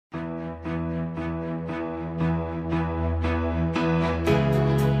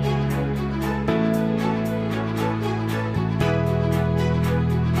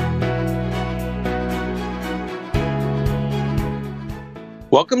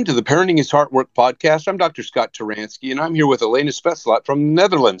Welcome to the Parenting is Hard Work podcast. I'm Dr. Scott Taransky, and I'm here with Elena Zwetsloot from the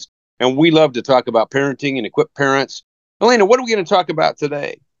Netherlands. And we love to talk about parenting and equip parents. Elena, what are we going to talk about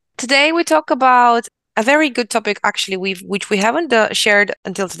today? Today we talk about a very good topic, actually, which we haven't shared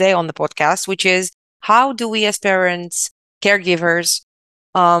until today on the podcast, which is how do we as parents, caregivers,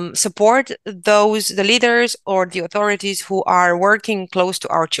 support the leaders or the authorities who are working close to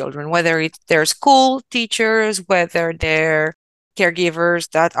our children, whether it's their school teachers, whether they're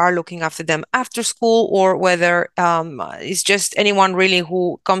caregivers that are looking after them after school, or whether it's just anyone really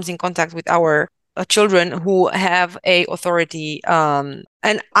who comes in contact with our children who have a authority. And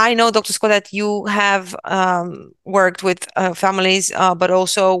I know, Dr. Scott, that you have worked with families, but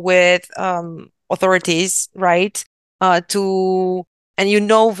also with authorities, right? To and you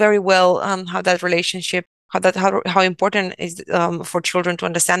know very well how that relationship, how important is for children to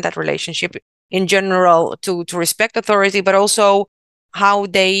understand that relationship in general, to respect authority, but also how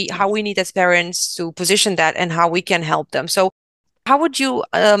we need as parents to position that and how we can help them. So how would you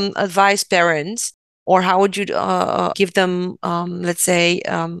advise parents, or how would you give them, let's say,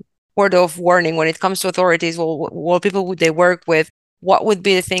 word of warning when it comes to authorities, or what people would they work with? What would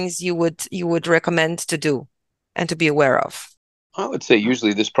be the things you would recommend to do and to be aware of? I would say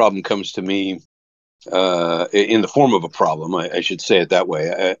usually this problem comes to me in the form of a problem. I should say it that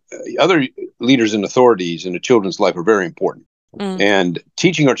way. Other leaders and authorities in a children's life are very important. Mm, And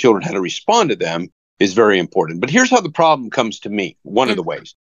teaching our children how to respond to them is very important. But here's how the problem comes to me. One of mm, the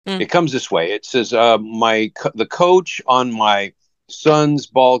ways mm, it comes this way. It says the coach on my son's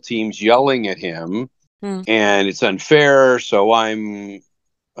ball team's yelling at him, mm, and it's unfair. So I'm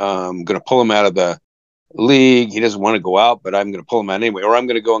going to pull him out of the league. He doesn't want to go out, but I'm going to pull him out anyway, or I'm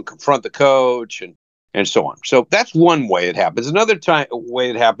going to go and confront the coach and so on. So that's one way it happens. Another way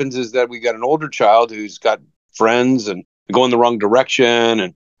it happens is that we got an older child who's got friends and go in the wrong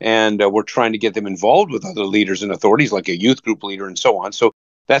direction, and we're trying to get them involved with other leaders and authorities, like a youth group leader and so on. So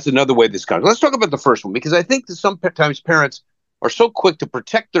that's another way this comes. Let's talk about the first one, because I think that sometimes parents are so quick to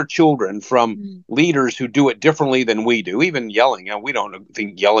protect their children from mm, leaders who do it differently than we do, even yelling. And we don't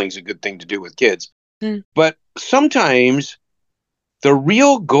think yelling is a good thing to do with kids. mm, But sometimes the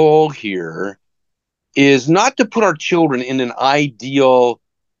real goal here is not to put our children in an ideal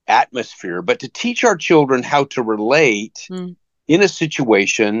atmosphere, but to teach our children how to relate mm, in a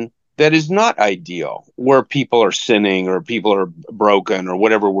situation that is not ideal, where people are sinning or people are broken or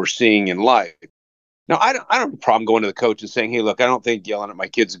whatever we're seeing in life. Now, I don't have a problem going to the coach and saying, "Hey, look, I don't think yelling at my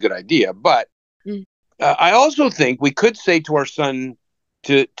kid's a good idea," but mm, I also think we could say to our son,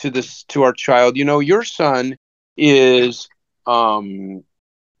 to our child, your son is, I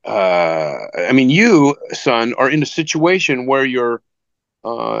mean, you, son, are in a situation where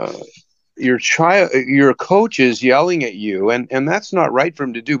uh, your coach is yelling at you, and that's not right for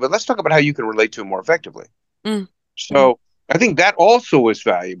him to do. But let's talk about how you can relate to him more effectively. mm, mm, So I think that also is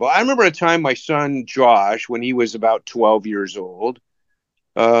valuable. I remember a time my son Josh, when he was about 12 years old,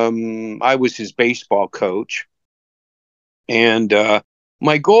 I was his baseball coach, and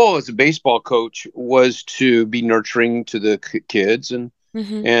my goal as a baseball coach was to be nurturing to the kids,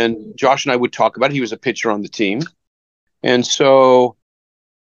 mhm, and Josh and I would talk about it. He was a pitcher on the team, and so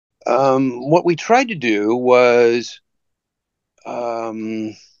what we tried to do was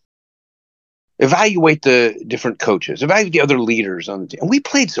um, evaluate the different coaches, evaluate the other leaders on the team. And we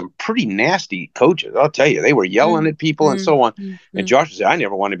played some pretty nasty coaches. I'll tell you, they were yelling mm, at people and mm, so on. mm, And mm, Josh said, "I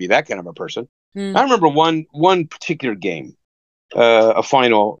never want to be that kind of a person." mm, I remember one particular game, a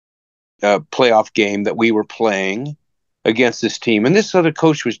final playoff game that we were playing against this team, and this other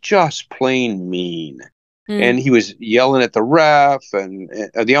coach was just plain mean. mm, And he was yelling at the ref and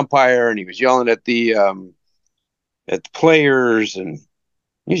the umpire, and he was yelling at the players, and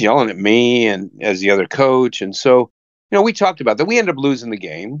he was yelling at me and as the other coach. And so, we talked about that. We ended up losing the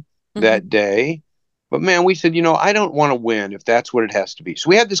game mhm, that day. But man, we said, I don't want to win if that's what it has to be. So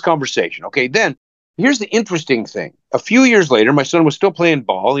we had this conversation. Okay, then here's the interesting thing. A few years later, my son was still playing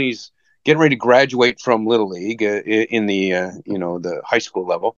ball. He's getting ready to graduate from Little League in the the high school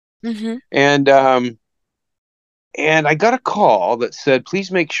level. mhm, And and I got a call that said,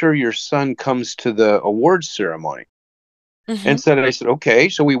 "Please make sure your son comes to the awards ceremony." mhm, And said, I said, okay.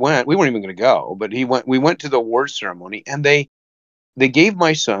 So we went. We weren't even going to go, but he went. We went to the awards ceremony, and they gave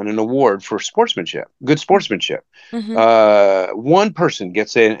my son an award for sportsmanship, good sportsmanship. mhm, One person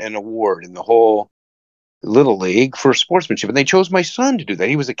gets an award in the whole little league for sportsmanship, and they chose my son to do that.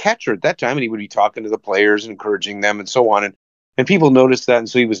 He was a catcher at that time, and he would be talking to the players and encouraging them, and so on. And people noticed that, and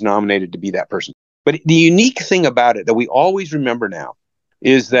so he was nominated to be that person. But the unique thing about it that we always remember now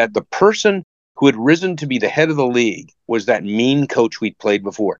is that the person who had risen to be the head of the league was that mean coach we'd played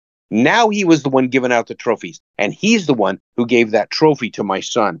before. Now he was the one giving out the trophies, and he's the one who gave that trophy to my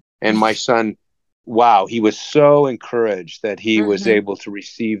son. And my son, wow, he was so encouraged that he was Mm-hmm. able to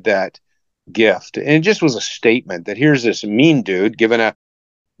receive that gift. And it just was a statement that here's this mean dude giving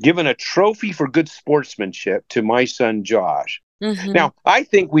a trophy for good sportsmanship to my son Josh. Mm-hmm. Now, I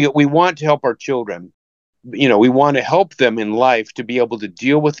think we want to help our children. We want to help them in life to be able to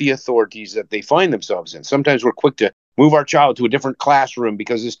deal with the authorities that they find themselves in. Sometimes we're quick to move our child to a different classroom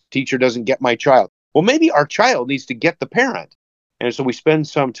because this teacher doesn't get my child. Well, maybe our child needs to get the parent. And so we spend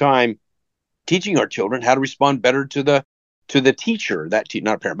some time teaching our children how to respond better to the teacher, not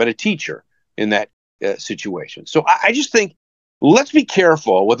a parent, but a teacher in that situation. So I just think let's be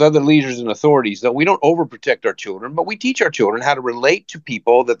careful with other leaders and authorities that we don't overprotect our children, but we teach our children how to relate to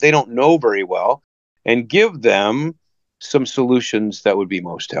people that they don't know very well and give them some solutions that would be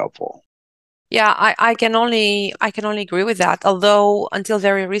most helpful. Yeah, I can only agree with that. Although until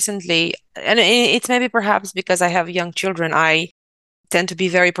very recently, and it's maybe perhaps because I have young children, I tend to be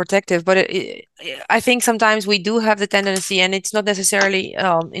very protective. But I think sometimes we do have the tendency, and it's not necessarily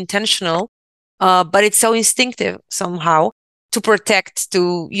intentional, but it's so instinctive somehow to protect,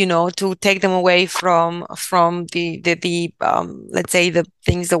 to take them away from the let's say the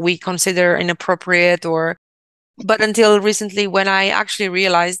things that we consider inappropriate or but until recently when I actually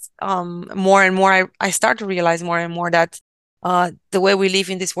realized more and more I start to realize more and more that the way we live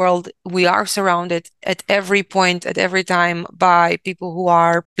in this world, we are surrounded at every point, at every time by people who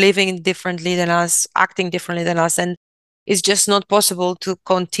are living differently than us, acting differently than us, and it's just not possible to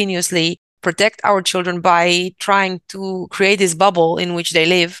continuously protect our children by trying to create this bubble in which they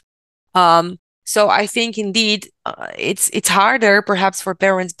live. So I think indeed it's harder perhaps for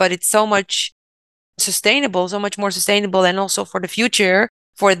parents, but it's so much more sustainable, and also for the future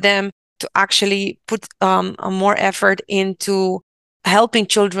for them to actually put a more effort into helping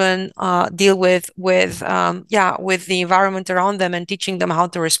children deal with the environment around them and teaching them how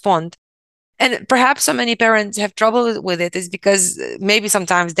to respond. And perhaps so many parents have trouble with it is because maybe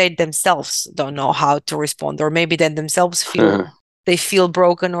sometimes they themselves don't know how to respond, or maybe they themselves feel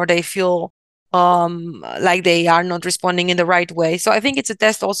broken, or they feel like they are not responding in the right way. So I think it's a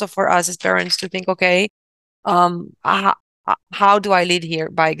test also for us as parents to think, okay, how do I lead here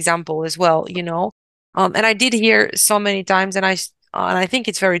by example as well, and I did hear so many times, and I think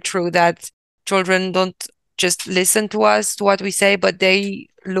it's very true that children don't just listen to us, to what we say, but they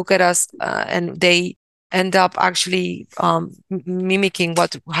look at us and they end up actually mimicking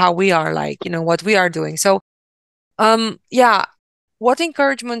how we are, like, what we are doing. So yeah, what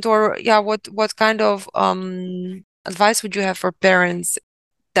encouragement, or yeah, what kind of advice would you have for parents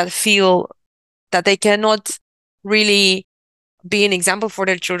that feel that they cannot really be an example for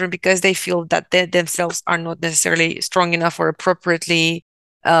their children because they feel that they themselves are not necessarily strong enough or appropriately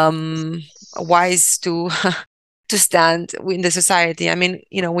um, wise to to stand in the society? I mean,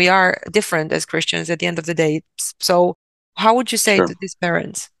 we are different as Christians at the end of the day. So, how would you say Sure. to these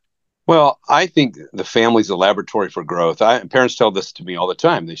parents? Well, I think the family's a laboratory for growth. Parents tell this to me all the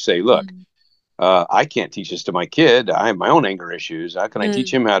time. They say, look, Mm, I can't teach this to my kid. I have my own anger issues. How can I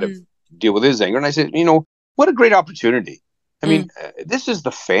teach mm, him how to mm, deal with his anger? And I said, what a great opportunity. I mean, mm. this is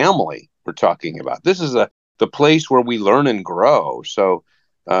the family we're talking about. This is the place where we learn and grow. So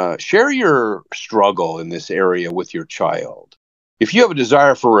share your struggle in this area with your child. If you have a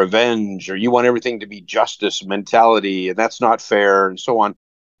desire for revenge, or you want everything to be justice mentality and that's not fair and so on,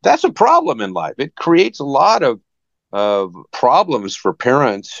 that's a problem in life. It creates a lot of problems for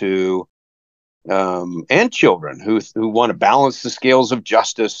parents who and children who want to balance the scales of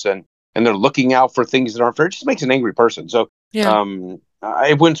justice, and they're looking out for things that aren't fair. It just makes an angry person. So Yeah,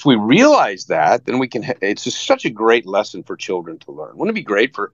 once we realize that, then we can. It's just such a great lesson for children to learn. Wouldn't it be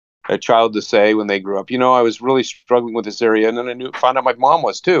great for a child to say when they grew up, I was really struggling with this area, and then found out my mom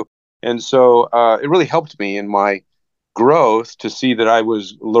was too, and so it really helped me in my growth to see that I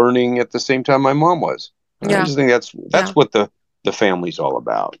was learning at the same time my mom was. I yeah, just think yeah. that's what the family's all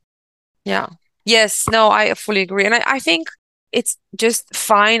about. Yeah. Yes, no, I fully agree. And I think it's just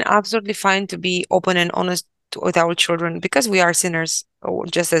fine, absolutely fine to be open and honest with our children because we are sinners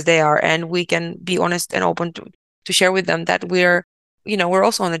just as they are. And we can be honest and open to share with them that we're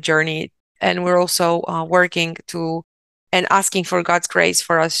also on a journey, and we're also working to and asking for God's grace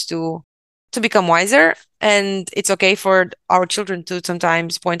for us to become wiser. And it's okay for our children to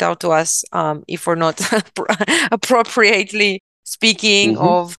sometimes point out to us if we're not appropriately speaking Hmm.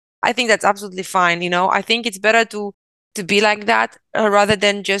 of. I think that's absolutely fine. I think it's better to be like that rather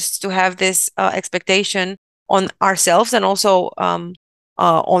than just to have this expectation on ourselves, and also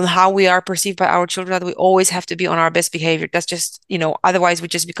on how we are perceived by our children, that we always have to be on our best behavior. That's just, otherwise we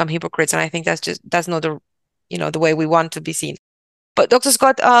just become hypocrites. And I think that's not the way we want to be seen. But Dr.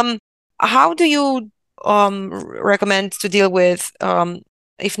 Scott, how do you recommend to deal with,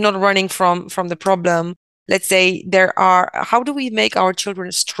 if not running from the problem, let's say how do we make our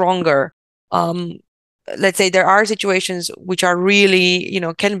children stronger? Um, let's say there are situations which are really,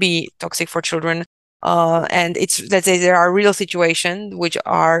 can be toxic for children. And let's say there are real situations which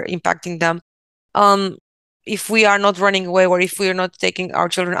are impacting them. If we are not running away, or if we are not taking our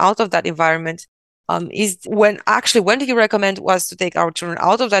children out of that environment, when do you recommend us to take our children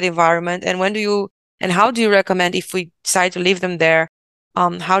out of that environment? And how do you recommend, if we decide to leave them there,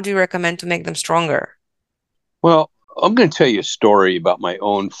 how do you recommend to make them stronger? Well, I'm going to tell you a story about my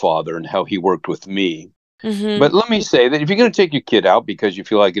own father and how he worked with me. Mm-hmm. But let me say that if you're going to take your kid out because you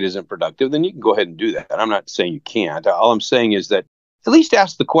feel like it isn't productive, then you can go ahead and do that. I'm not saying you can't. All I'm saying is that at least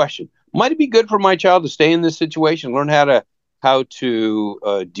ask the question: might it be good for my child to stay in this situation, learn how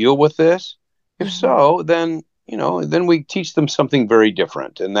to deal with this? If Mm-hmm. so, then we teach them something very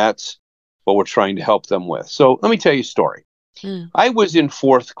different, and that's what we're trying to help them with. So let me tell you a story. Mm. I was in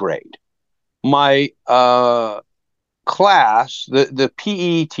fourth grade. My class, the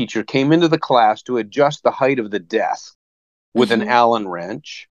PE teacher came into the class to adjust the height of the desk with an Mm-hmm. Allen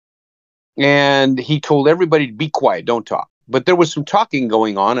wrench. And he told everybody to be quiet, don't talk. But there was some talking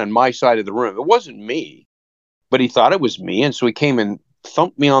going on my side of the room. It wasn't me, but he thought it was me. And so he came and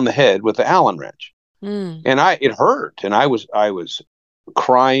thumped me on the head with the Allen wrench. Mm. And it hurt. And I was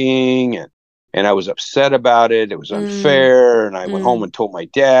crying and I was upset about it. It was Mm. unfair. And I went home Mm. and told my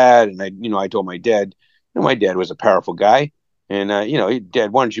dad. And I told my dad, my dad was a powerful guy. And,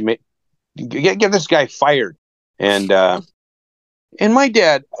 Dad, why don't you get this guy fired? And, uh, and my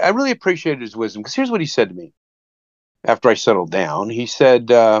dad, I really appreciated his wisdom, because here's what he said to me after I settled down. He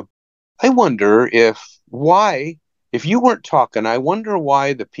said, I wonder if you weren't talking, I wonder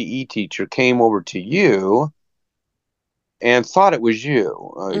why the PE teacher came over to you and thought it was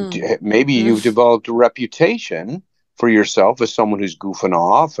you. Mm. Maybe Mm. you've developed a reputation for yourself as someone who's goofing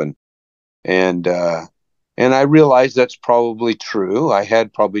off, and uh, and I realized that's probably true. I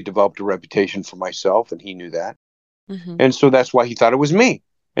had probably developed a reputation for myself, and he knew that. Mm-hmm. And so that's why he thought it was me.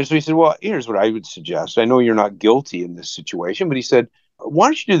 And so he said, well, here's what I would suggest. I know you're not guilty in this situation, but he said, why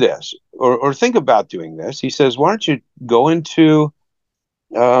don't you do this, or think about doing this? He says, why don't you go into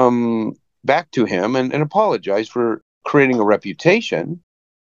um, back to him and apologize for creating a reputation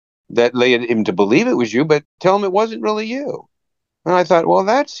that led him to believe it was you, but tell him it wasn't really you. And I thought, well,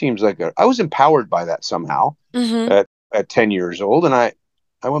 that seems like I was empowered by that somehow Mm-hmm. at 10 years old. And I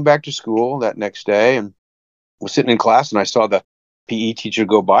went back to school that next day and was sitting in class, and I saw the PE teacher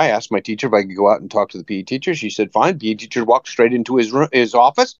go by. I asked my teacher if I could go out and talk to the PE teacher. She said, fine. PE teacher walked straight into his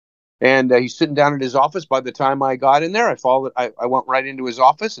office, and he's sitting down at his office. By the time I got in there, I went right into his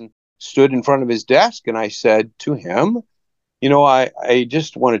office and stood in front of his desk, and I said to him, I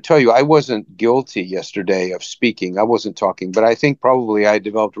just want to tell you, I wasn't guilty yesterday of speaking. I wasn't talking, but I think probably I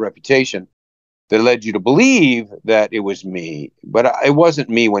developed a reputation that led you to believe that it was me. But it wasn't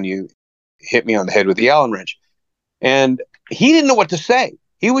me when you hit me on the head with the Allen wrench. And he didn't know what to say.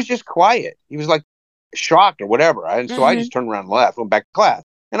 He was just quiet. He was like shocked or whatever. And so I Mm-hmm. just turned around and left, went back to class.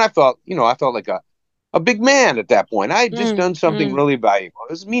 And I felt like a big man at that point. I had just Mm. done something Mm. really valuable.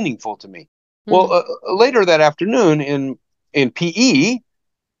 It was meaningful to me. Well, Mm. later that afternoon in PE,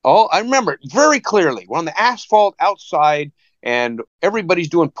 I remember it very clearly. We're on the asphalt outside, and everybody's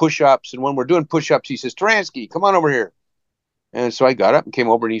doing push-ups. And when we're doing push-ups, he says, Taransky, come on over here. And so I got up and came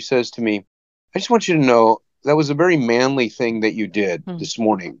over, and he says to me, I just want you to know that was a very manly thing that you did Mm. this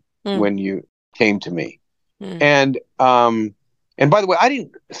morning Mm. when you came to me. Mm. And by the way, I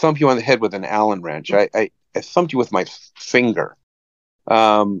didn't thump you on the head with an Allen wrench. I thumped you with my finger.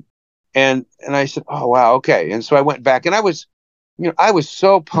 Um, and I said, oh wow, okay. And so I went back, and I was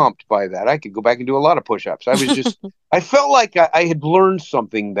so pumped by that. I could go back and do a lot of push-ups. I felt like I had learned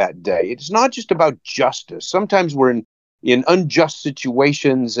something that day. It's not just about justice. Sometimes we're in unjust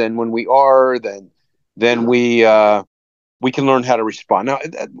situations, and when we are, then we can learn how to respond. Now,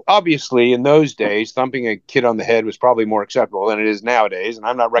 obviously, in those days, thumping a kid on the head was probably more acceptable than it is nowadays, and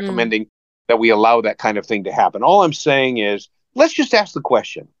I'm not Mm. recommending that we allow that kind of thing to happen. All I'm saying is, let's just ask the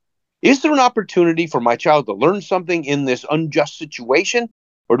question: is there an opportunity for my child to learn something in this unjust situation,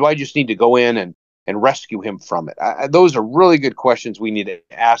 or do I just need to go in and rescue him from it? Those are really good questions we need to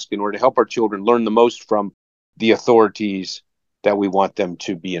ask in order to help our children learn the most from the authorities that we want them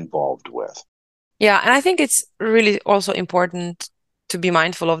to be involved with. Yeah, and I think it's really also important to be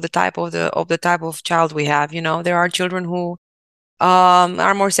mindful of the type of child we have. There are children who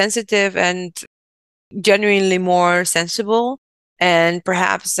are more sensitive and genuinely more sensible, and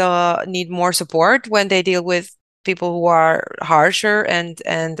perhaps need more support when they deal with people who are harsher, and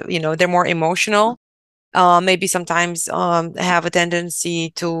they're more emotional. Maybe sometimes have a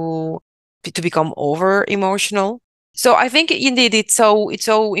tendency to become over emotional. So I think indeed it's so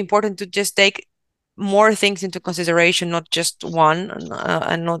important to just take more things into consideration, not just one,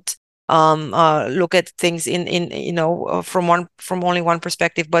 and not look at things in from only one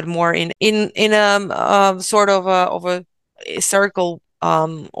perspective, but more in sort of a circle,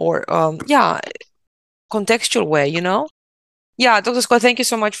 or yeah, contextual way. Yeah, Dr. Scott, thank you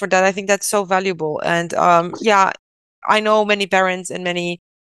so much for that. I think that's so valuable. And yeah, I know many parents and many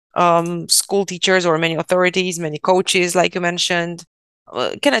school teachers, or many authorities, many coaches, like you mentioned,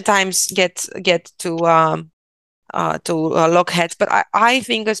 can at times get to lock heads. But I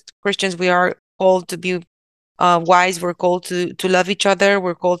think as Christians, we are called to be wise. We're called to love each other.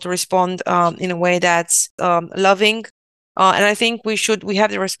 We're called to respond in a way that's loving. And I think we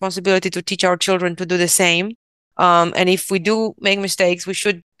have the responsibility to teach our children to do the same. And if we do make mistakes, we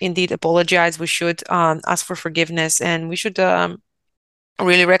should indeed apologize. We should ask for forgiveness, and we should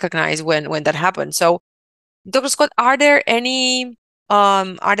really recognize when that happens. So, Dr. Scott, are there any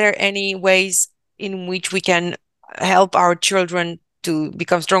ways in which we can help our children to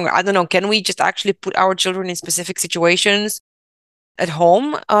become stronger? I don't know. Can we just actually put our children in specific situations at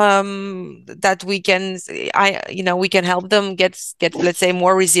home, that we can help them get, let's say,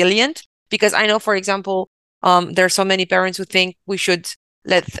 more resilient? Because I know, for example, there are so many parents who think we should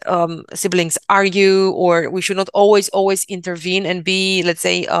let siblings argue, or we should not always intervene and be, let's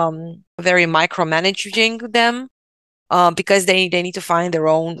say, very micromanaging them, because they need to find their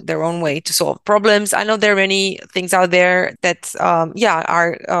own way to solve problems. I know there are many things out there that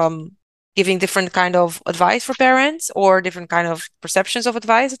are giving different kind of advice for parents, or different kind of perceptions of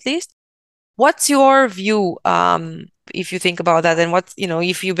advice, at least. What's your view, if you think about that, and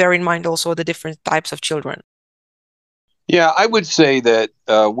if you bear in mind also the different types of children? Yeah, I would say that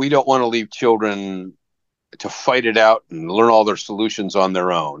we don't want to leave children to fight it out and learn all their solutions on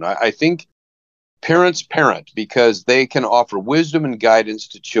their own. I think parents parent because they can offer wisdom and guidance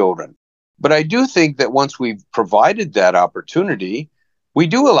to children. But I do think that once we've provided that opportunity, we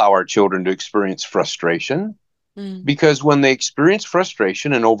do allow our children to experience frustration, Mm. because when they experience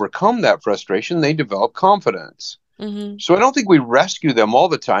frustration and overcome that frustration, they develop confidence. Mm-hmm. So I don't think we rescue them all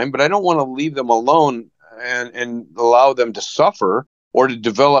the time, but I don't want to leave them alone and allow them to suffer or to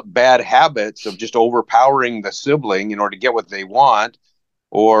develop bad habits of just overpowering the sibling in order to get what they want,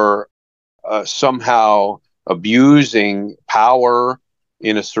 or somehow abusing power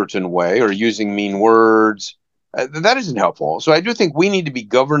in a certain way, or using mean words. That isn't helpful. So I do think we need to be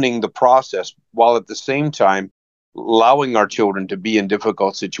governing the process, while at the same time allowing our children to be in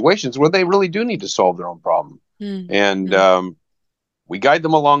difficult situations where they really do need to solve their own problem. Mm. And Mm. we guide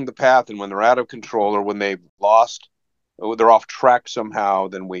them along the path. And when they're out of control, or when they've lost, or they're off track somehow,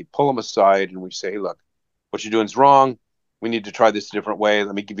 then we pull them aside and we say, look, what you're doing is wrong. We need to try this a different way.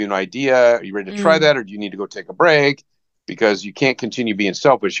 Let me give you an idea. Are you ready to try Mm. that? Or do you need to go take a break? Because you can't continue being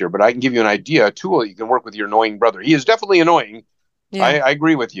selfish here. But I can give you an idea, a tool you can work with your annoying brother. He is definitely annoying. Yeah. I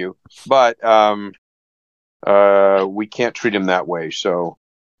agree with you. But we can't treat him that way. So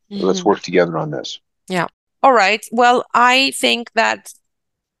let's Mm-hmm. work together on this. Yeah. All right. Well, I think that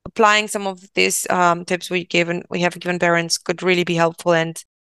applying some of these tips we have given parents could really be helpful, and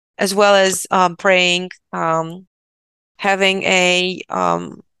as well as praying, having a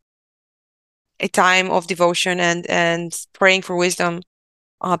time of devotion, and praying for wisdom,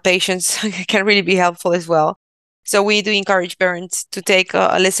 patience can really be helpful as well. So we do encourage parents to take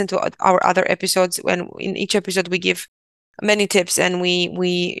a listen to our other episodes. When in each episode we give many tips, and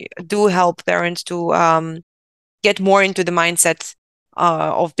we do help parents to get more into the mindset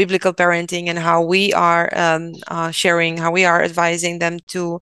of biblical parenting, and how we are sharing, how we are advising them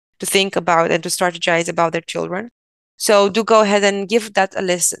to think about and to strategize about their children. So do go ahead and give that a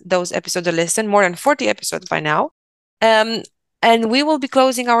listen, those episodes a listen. More than 40 episodes by now. Um, and we will be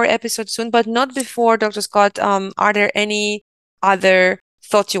closing our episode soon, but not before, Dr. Scott. Are there any other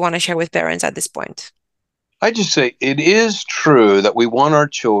thoughts you want to share with parents at this point? I just say it is true that we want our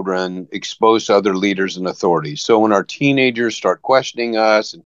children exposed to other leaders and authorities. So when our teenagers start questioning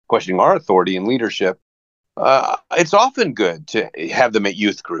us and questioning our authority and leadership, it's often good to have them at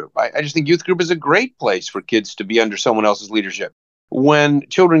youth group. I just think youth group is a great place for kids to be under someone else's leadership. When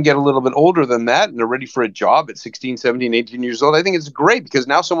children get a little bit older than that and they're ready for a job at 16, 17, 18 years old, I think it's great, because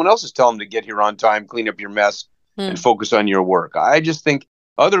now someone else is telling them to get here on time, clean up your mess, and Hmm. focus on your work. I just think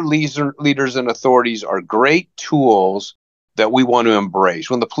other leaders and authorities are great tools that we want to embrace.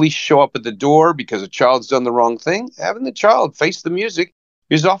 When the police show up at the door because a child's done the wrong thing, having the child face the music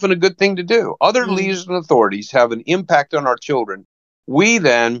is often a good thing to do. Other leaders and authorities have an impact on our children. We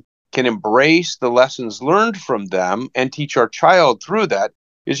then can embrace the lessons learned from them and teach our child through that.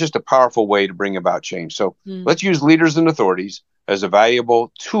 Is just a powerful way to bring about change. So let's use leaders and authorities as a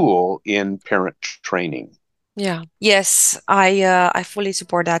valuable tool in parent training. Yeah. Yes, I fully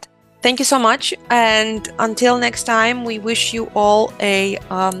support that. Thank you so much. And until next time, we wish you all a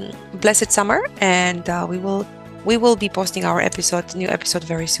blessed summer, and we will be posting our new episode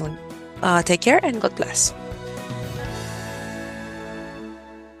very soon. Take care and God bless.